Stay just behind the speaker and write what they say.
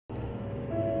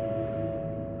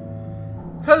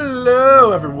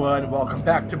Hello everyone, welcome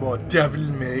back to more Devil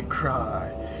May Cry.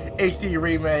 HD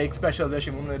Remake, Special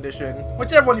Edition, Limited Edition,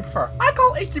 whichever one you prefer. I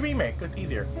call HD Remake, it's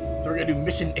easier. So we're gonna do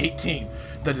Mission 18,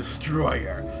 The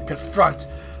Destroyer. Confront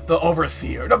the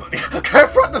Overseer. No,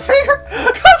 confront the Savior?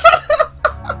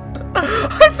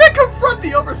 I said confront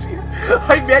the Overseer.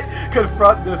 I meant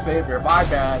confront the Savior. My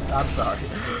bad, I'm sorry.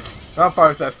 How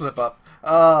far is that slip up?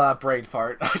 Oh, brain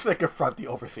fart. I said confront the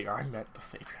Overseer, I meant the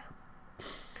Savior.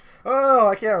 Oh,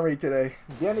 I can't read today.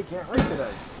 Danny can't read today.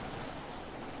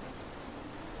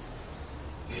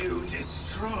 You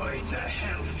destroyed the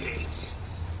Hellgate.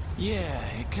 Yeah,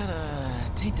 it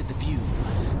kinda tainted the view.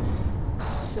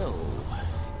 So,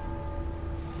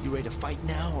 you ready to fight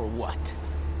now or what?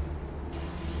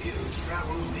 You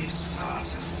traveled this far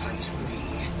to fight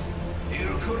me.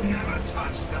 You could never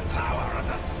touch the power of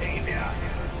the Savior.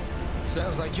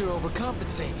 Sounds like you're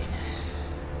overcompensating.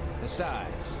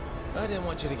 Besides, I didn't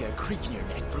want you to get a creak in your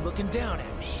neck for looking down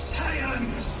at me.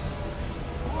 Silence!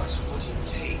 What would it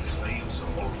take for you to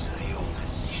alter your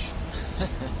position?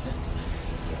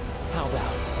 How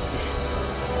about death?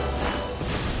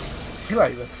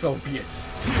 Like, so be it.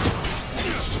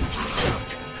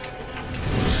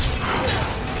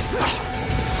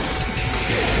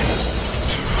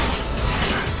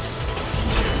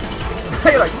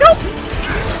 You're like, nope!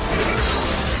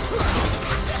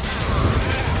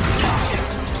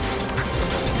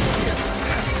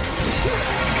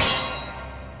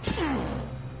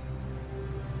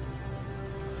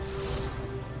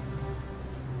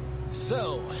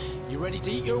 So, you ready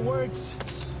to eat your words?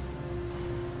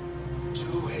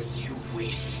 Do as you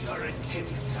wish. Your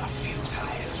attempts are futile.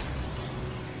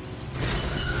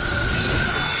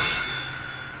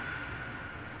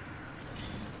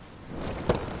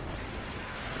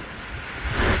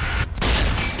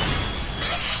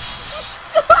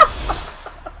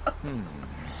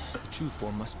 The true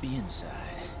form must be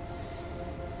inside.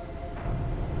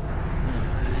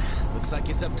 Looks like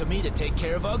it's up to me to take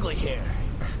care of ugly hair.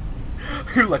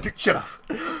 You like to shut up.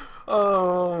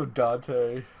 Oh,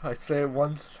 Dante. I say it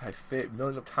once, I say it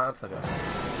millions of times, I guess.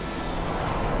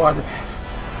 You are the best.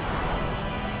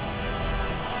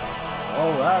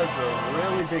 Oh, that is a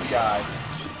really big guy.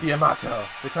 The Yamato,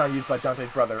 the time used by Dante's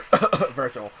brother,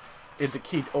 Vergil, is the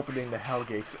key to opening the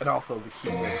Hellgates and also the key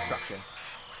to destruction.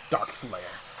 Dark Slayer.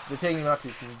 The taking Yamato,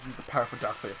 you can use the powerful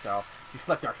Dark Slayer style. If you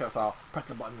select Dark Slayer style, press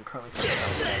the button and currently select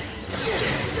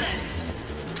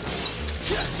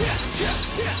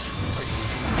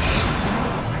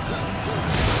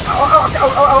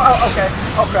okay.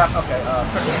 Oh crap, okay,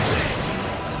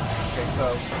 okay, so...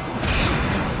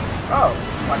 Oh,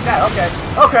 like that, okay.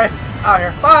 Okay, out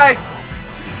here, bye!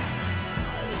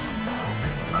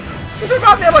 This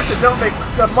reminds me of like the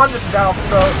Mungus down,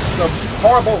 the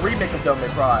horrible remake of Devil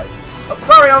May Cry. Oh,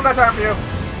 sorry, I don't have time for you.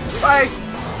 Bye!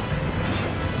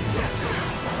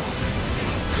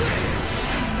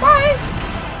 Bye!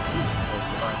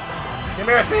 Come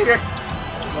here, Savior!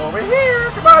 Over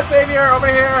here! Come on, Savior! Over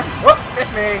here! Whoop!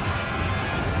 It's me!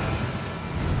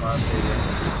 Come on, Savior.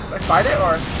 Did I fight it,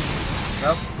 or...?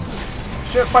 No?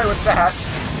 Should fight with that.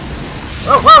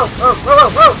 Whoa, whoa! Whoa, whoa, whoa,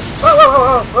 whoa! Whoa, whoa,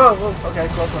 whoa, whoa, whoa! Okay,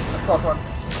 close one. That's close one.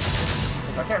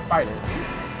 I can't fight it.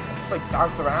 Just like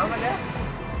bounce around, I guess?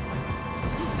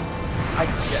 I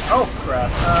can get... Oh,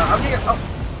 crap. I'm getting... Oh!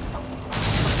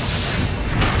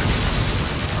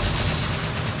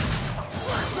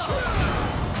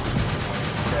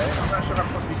 Okay, I'm not sure if I'm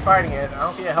supposed to be fighting it. I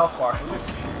don't see a health bar. So just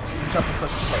jump and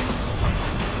click the place.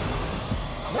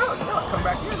 No, come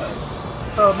back here then.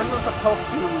 So maybe I'm supposed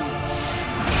to...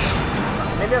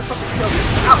 Maybe I'm supposed to kill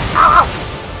these... Ow! Ow! Ow!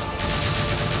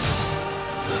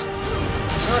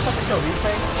 Maybe I'm supposed to kill these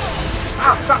things?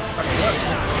 Ow! Stop! Okay, good.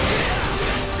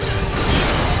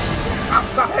 Ow!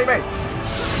 Stop hitting me!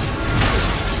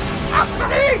 Ow! Stop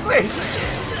hitting me, please!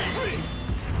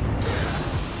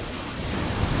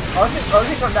 Oh, this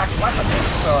is going back to life, I think,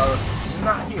 so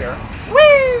not here.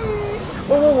 Whee!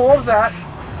 Whoa, whoa, whoa, what was that?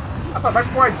 I thought right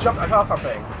before I jumped, I saw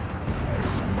something.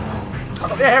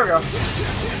 Oh, yeah, here we go.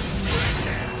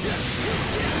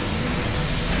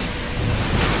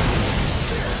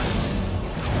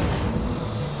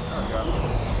 There we go.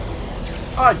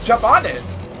 Oh, I jump on it!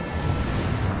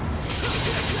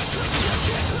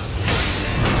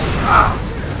 Ah!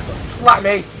 Slap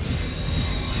me!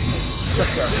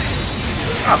 Just there.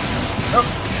 Oh, nope,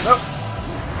 nope.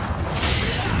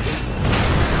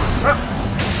 Oh.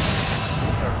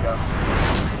 There we go.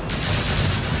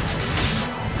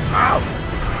 Ow!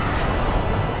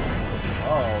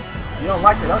 Oh, you don't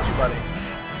like it, don't you, buddy?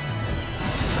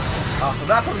 Oh, so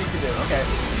that's what we need to do. Okay,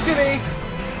 give me.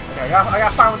 Okay, I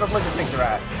gotta find where the lizard things are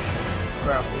at.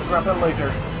 ground. Look around for the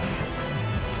lasers.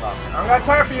 Oh, I'm gonna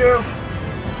tire for you!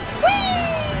 Whee!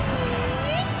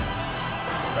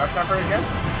 Grab time for it again.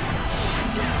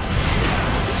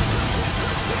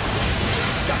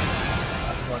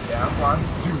 That's one down. One,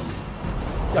 two.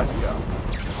 Let's go.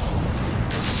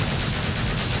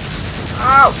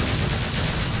 Ow!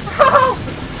 Ow!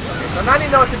 Okay, so now you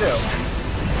know what to do.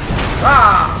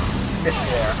 Ah! Missed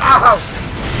there. Ow!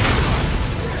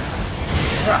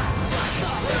 Ah.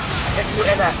 Hit you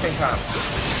in that same time.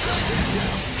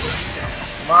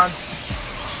 Come on.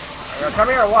 Are you gonna come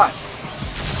here or what?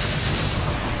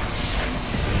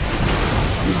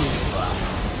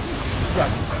 Yeah.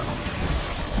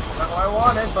 Not what I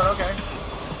wanted, but okay.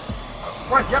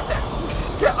 Come on, get up there.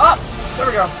 Get up! There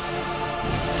we go.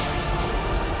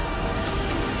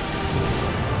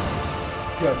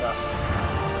 Good enough.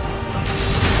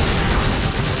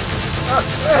 I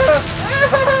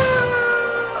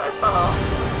fell.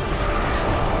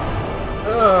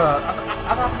 I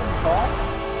thought I didn't fall.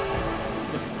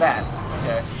 Just that.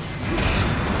 Okay.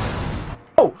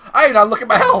 Oh! I did not look at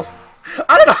my health!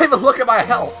 I did not even look at my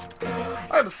health!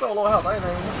 I have so low health, I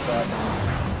didn't even look at that.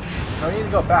 Now I need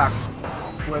to go back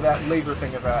to where that laser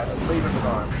thing is at. The laser's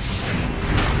gone.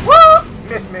 Woo!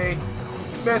 Miss me!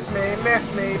 Miss me! Miss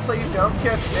me! Please don't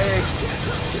kiss me!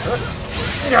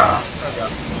 Yeah! There we go.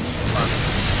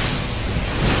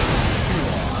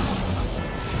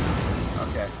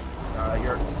 Okay.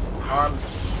 Your arms.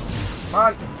 Come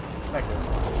on! Thank you.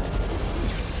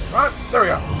 Come on! There we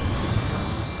go!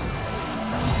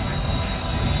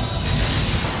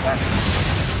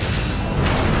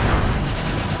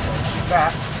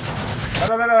 That. Bang,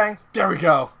 bang, bang, bang. There we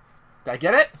go. Did I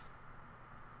get it?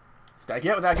 Did I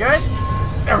get it? Was that good?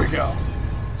 There we go.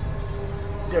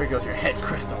 There goes your head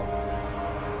crystal.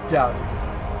 Down.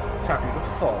 Time for you to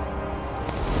fall.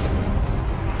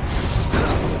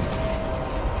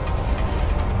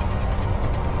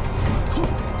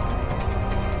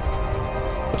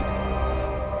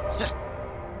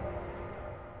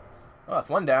 Oh, that's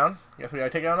one down. Guess we gotta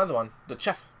take out another one. The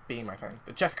chest beam, I think.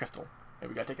 The chest crystal. Maybe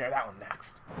we gotta take care of that one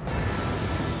next.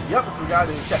 Yep, so we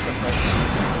gotta do the chest crystal.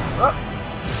 Oh!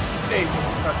 Stage.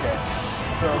 Okay.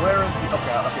 So where is the...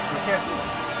 Okay, okay, so we can't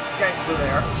go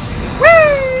there.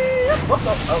 Whee! Whoops,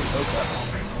 oh, okay.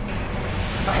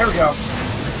 Oh, here we go.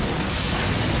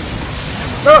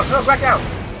 No, no, back down!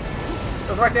 It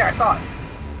was right there, I thought.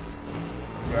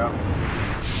 There we go.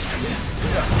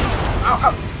 Ow,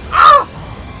 ow, ow!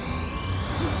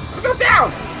 Go down!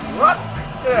 What?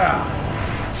 Yeah.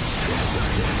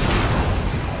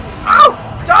 Ow!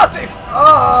 Dantes!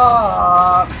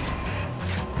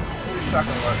 Holy shit,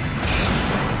 gonna work.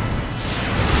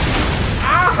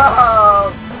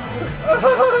 Ow!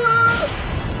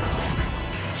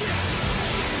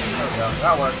 There we go.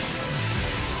 That works.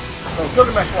 So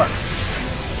Gilgamesh works.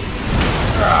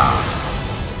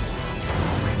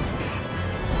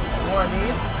 The one I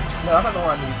need? No, that's not the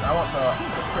one I need. I want the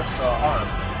Trish arm.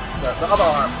 The other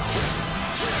arm.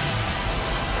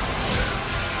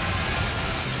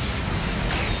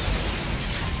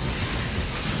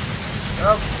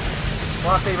 Nope.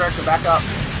 Come on, Saber, to back up.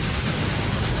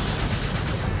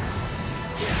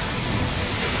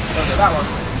 Okay, that one.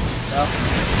 No.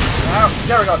 Now,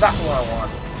 there we go. That's the one I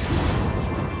want.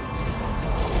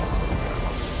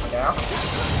 Now.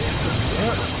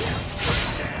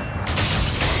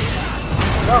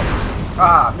 No.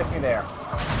 Ah, missed me there.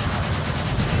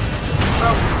 No.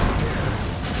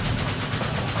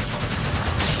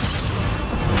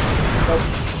 Nope.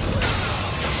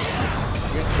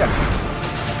 Good chest piece.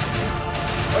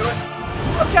 Wait.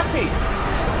 A chest piece!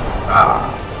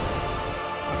 Ah!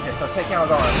 Okay, so take out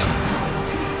his arm.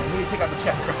 You need to take out the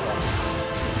chest crystal.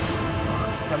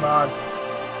 Come on.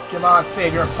 Come on,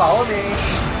 Savior. Follow me.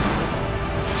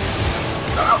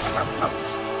 Ow, ow, ow.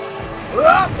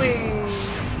 Whoopee!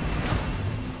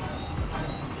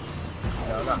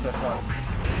 No, not this one.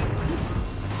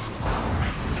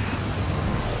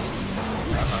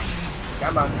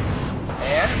 Come on.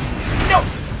 And... No!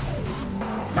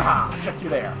 Ah, check you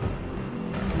there.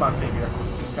 Come on, Savior.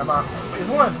 Come on. Wait, there's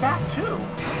one on his back, too.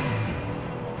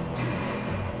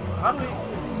 How do we...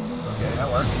 Okay, that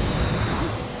works.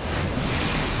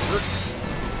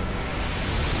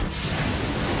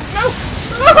 No!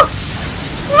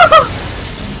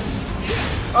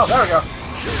 Oh, there we go.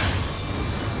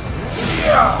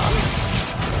 Yeah!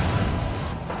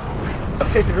 A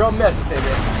taste of your own medicine,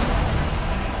 Savior.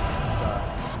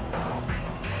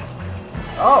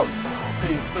 Oh!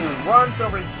 So he runs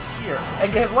over here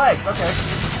and get his legs. Okay.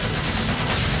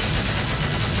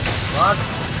 Come on.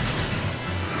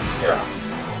 Yeah.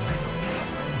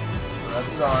 That's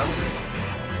his arm.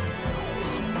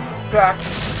 back.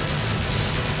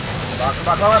 Come on, come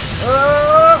on, come on.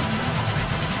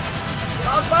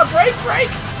 Come on, break, break!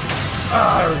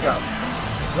 Ah, there we go.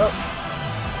 Nope.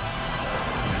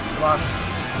 Come on.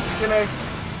 Gimme.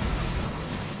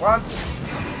 One.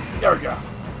 There we go.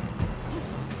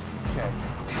 Okay.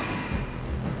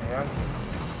 And.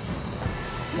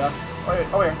 Yeah. Oh,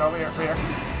 yeah. Oh, yeah. No, over here. Over here.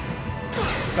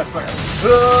 That's like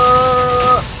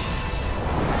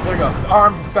there you go. His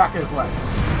arm, back of his leg.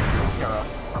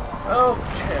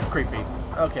 Okay, that's creepy.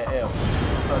 Okay, ew.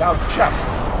 So that was chest.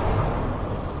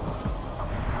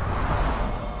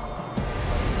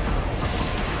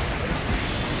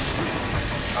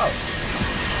 Oh.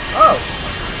 Oh.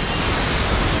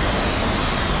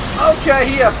 Okay,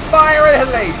 he a firing his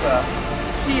laser.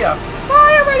 He a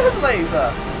firing his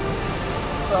laser.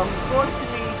 So I'm going to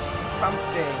need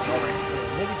something over here.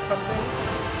 Maybe something.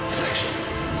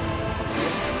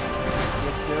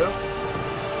 Let's do.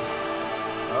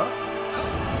 Huh?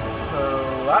 So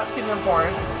that seems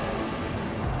important.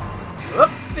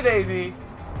 Oopsie daisy.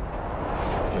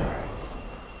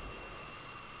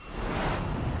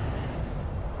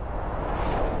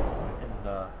 And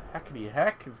the heckity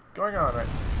heck is going on right?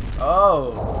 Oh,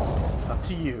 it's up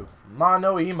to you.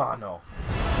 Mano y mano.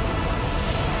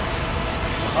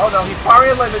 Oh no, he's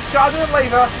firing a laser. Charging a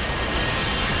laser.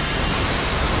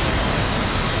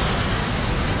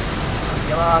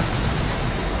 Come on.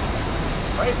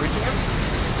 Wait, reaching him?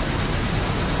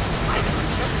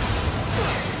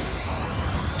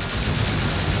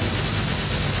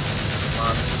 Come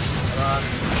on. Come on.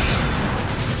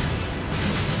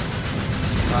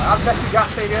 I'll bet you got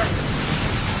Savior.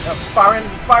 Yep, firing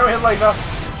his laser.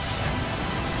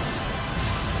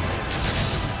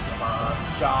 Come on.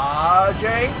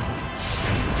 Charging.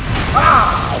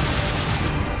 Wow!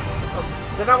 Oh,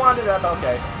 did not want to do that, but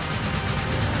okay.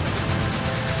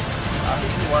 I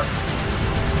think it worked.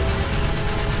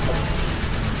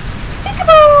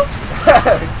 Peekaboo!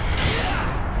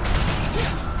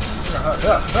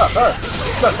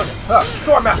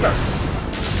 Storm Master!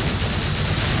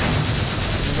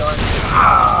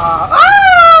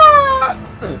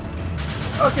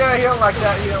 Okay, he don't like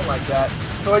that, he don't like that.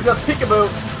 So he does peekaboo.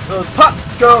 So pop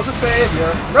goes the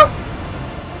savior. Nope.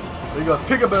 So he goes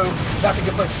peekaboo. That's a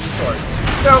good place to destroy.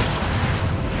 Nope.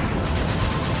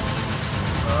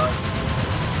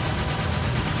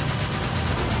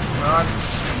 Come on.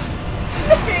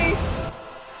 Nifty!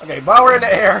 Okay, while we're in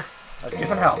the air, let's get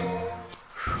some help.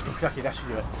 Okay, that should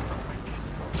do it.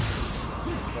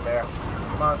 Come there.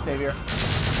 Come on, Savior.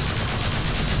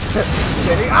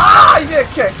 Ah! You did a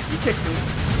kick! You kicked me.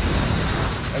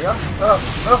 There you go. Oh,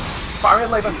 oh. Firing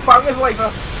his laser. Firing his laser.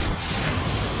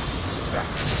 Back.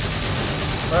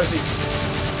 Where is he?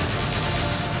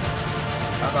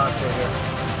 Come on, Savior.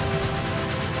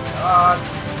 Come on.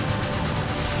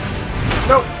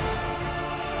 Nope.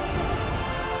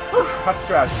 Whew, that's a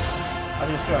strategy. I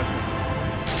need a strategy.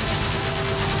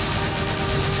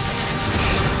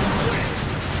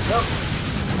 Nope.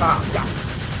 Ah, yeah.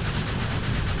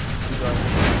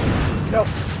 Nope.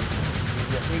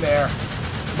 Get me there.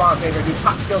 Come on, Savior. Do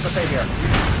pop skills to Savior.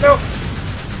 Nope.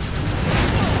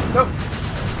 Nope.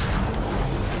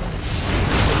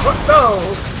 No.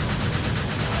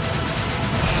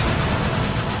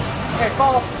 Okay,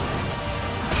 fall.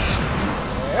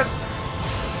 And...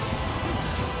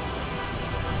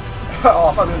 oh,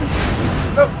 I thought I was gonna do...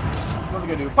 nope. What are we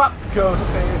gonna do? Pop goes to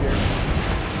Savior.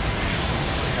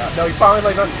 No, he's firing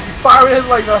laser. He's firing his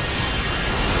laser.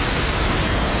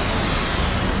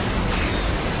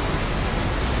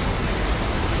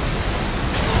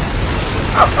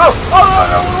 Oh, oh,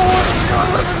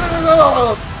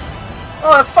 oh,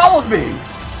 oh, it follows me.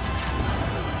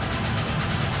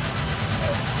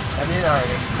 I mean,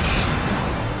 already.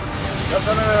 No,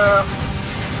 no, no, no.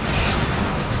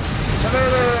 No, no,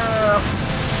 no, no.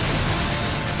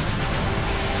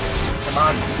 Come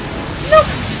on. Nope.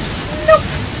 Nope.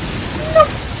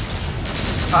 Nope.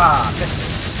 Ah, missed it.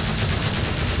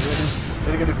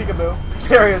 They're gonna do peekaboo.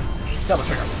 There he is. Double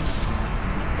trigger.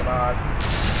 Come on.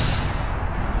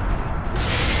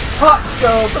 Hot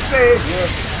goes the savior.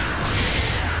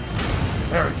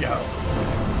 There we go.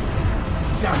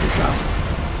 Down you go.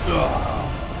 Oh,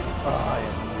 I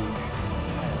am weak.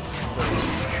 I am so weak.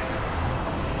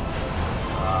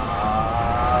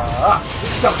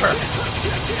 Double trigger.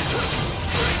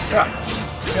 Yeah.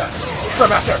 Yeah. Storm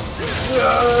Master.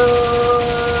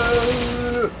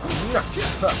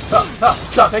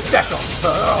 Something special.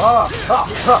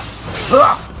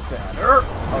 Batter.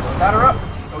 Oh, batter up.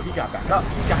 Oh, he got back up.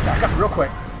 He got back up real quick.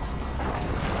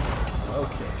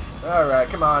 Okay. Alright,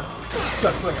 come on.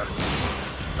 Gunslinger.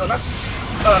 Oh, that's...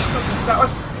 that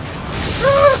one.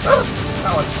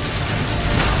 That one.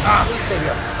 Ah,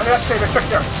 savior. I got savior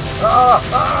trickster.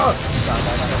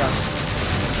 Down.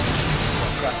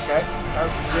 Okay.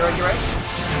 You ready?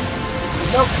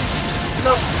 Nope.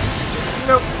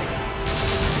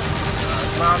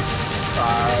 Come on.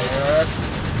 Fire.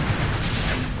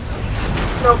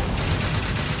 Nope.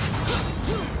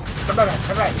 Come back.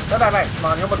 Come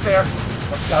on, you're almost there.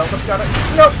 Let's go.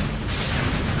 Nope.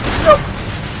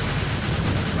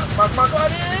 Come on.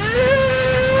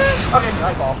 Okay, I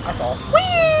fall.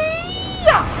 Whee!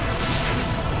 Yeah.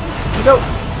 Nope.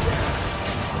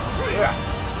 Yeah.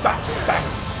 Back.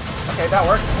 Okay, that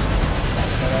worked.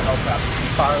 Oh crap.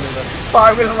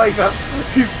 Fire with a laser.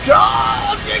 He's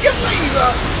charging his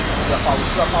laser. He's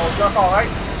gonna fall,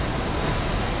 right?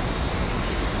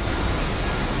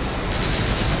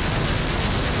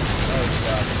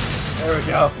 There we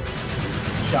go.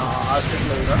 Charging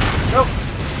laser. Nope.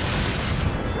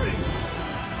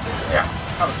 Yeah,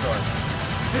 have a sword.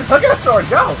 Look at that sword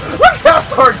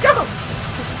go!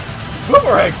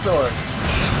 Boomerang sword!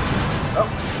 Oh,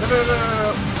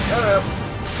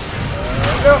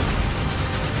 no.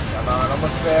 Come on,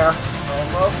 almost there.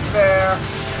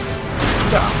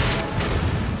 No.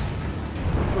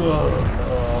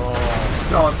 Oh,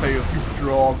 Dante is too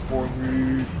strong for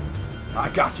me. I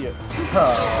got you.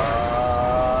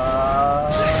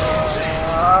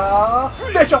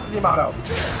 Fish off the Yamato.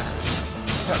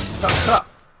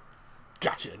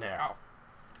 Gotcha now.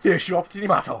 Fish you off the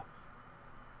Yamato.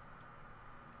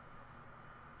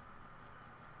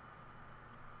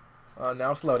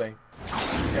 Now it's loading.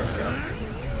 There we go.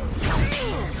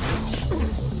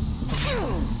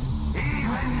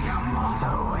 Even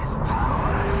Yamato is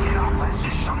powerless in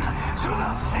opposition to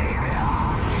the Savior.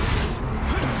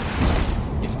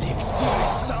 If the exterior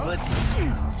is solid.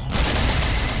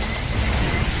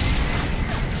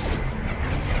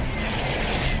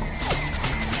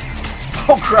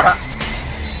 Oh crap!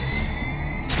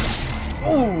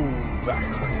 Ooh, that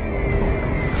hurt.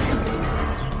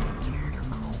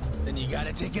 Then you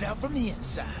gotta take it out from the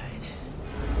inside.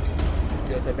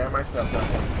 Guess I ban myself, don't I?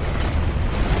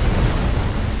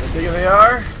 The bigger they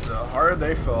are, the harder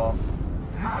they fall.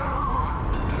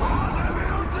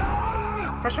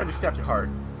 I'm trying to stab your heart.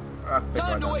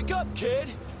 Time to wake up, kid!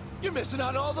 You're missing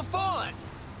out on all the fun!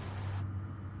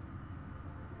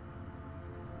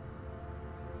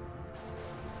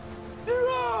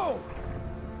 Nero!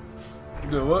 You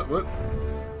know what?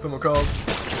 Someone called.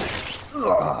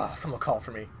 Ugh, someone called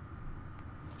for me.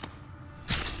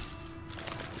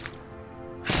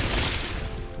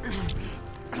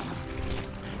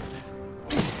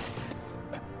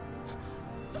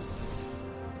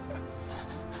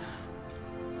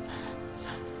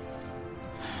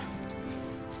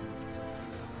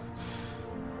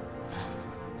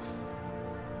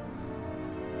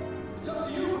 It's up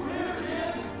to you from here,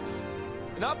 kid!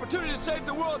 An opportunity to save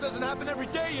the world doesn't happen every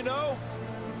day, you know?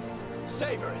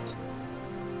 Savor it.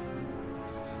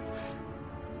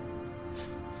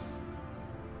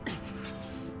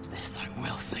 This I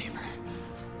will savor.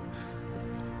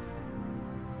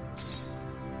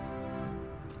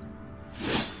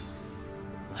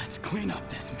 Let's clean up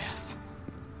this mess.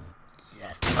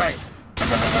 Yes, right.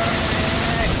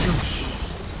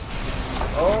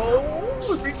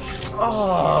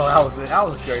 Oh, that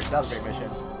was great. That was a great mission.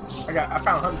 I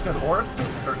found 100% orbs.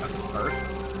 First.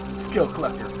 Skill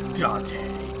collector, Dante.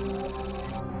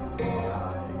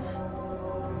 Nice.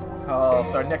 Oh,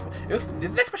 so our next is the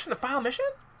next mission the final mission?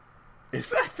 I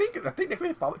think they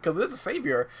can follow because it's a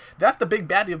savior. That's the big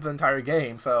baddie of the entire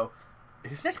game. So,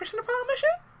 is next mission the final mission?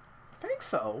 I think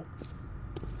so.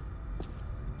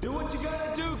 Do what you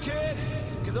gotta do, kid!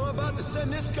 Because I'm about to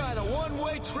send this guy on a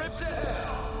one-way trip to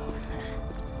hell!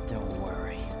 Don't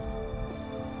worry.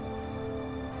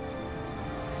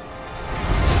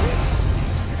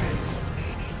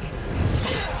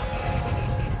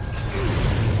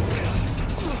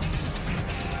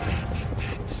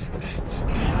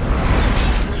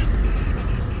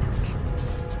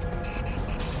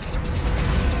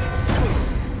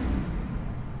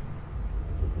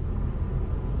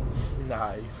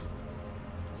 Nice.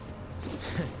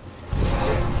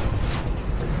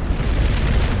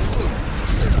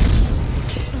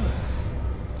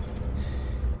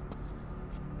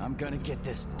 I'm gonna get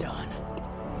this done.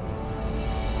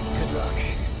 Good luck,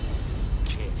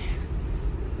 kid.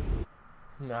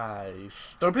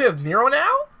 Nice. Don't play as Nero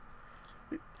now?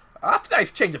 That's a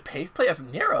nice change of pace. Play as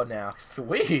Nero now.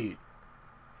 Sweet.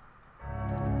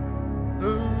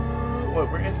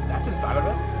 Wait, that's inside of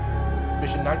it?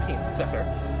 Mission 19, Successor.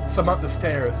 Surmount the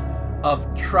stairs of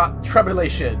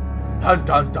tribulation. Dun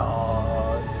dun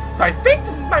dun. So I think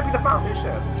this might be the final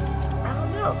mission. I don't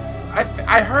know.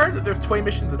 I heard that there's 20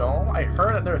 missions in all. I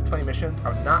heard that there's 20 missions.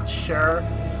 I'm not sure,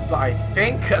 but I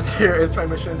think there is 20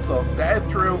 missions. So if that is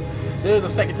true, this is the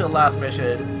second to the last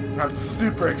mission. I'm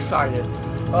super excited.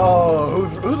 Oh,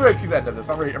 who's ready to see the end of this?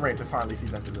 I'm ready to finally see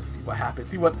the end of this. See what happens.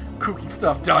 See what kooky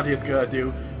stuff Dante is gonna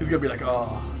do. He's gonna be like,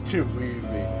 oh, too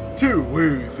easy, too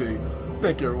easy.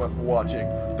 Thank you everyone for watching.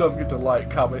 Don't forget to like,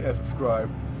 comment, and subscribe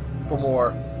for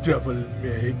more Devil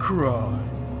May Cry.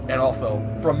 And also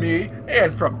from me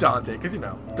and from Dante, because you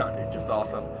know Dante's just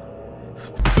awesome.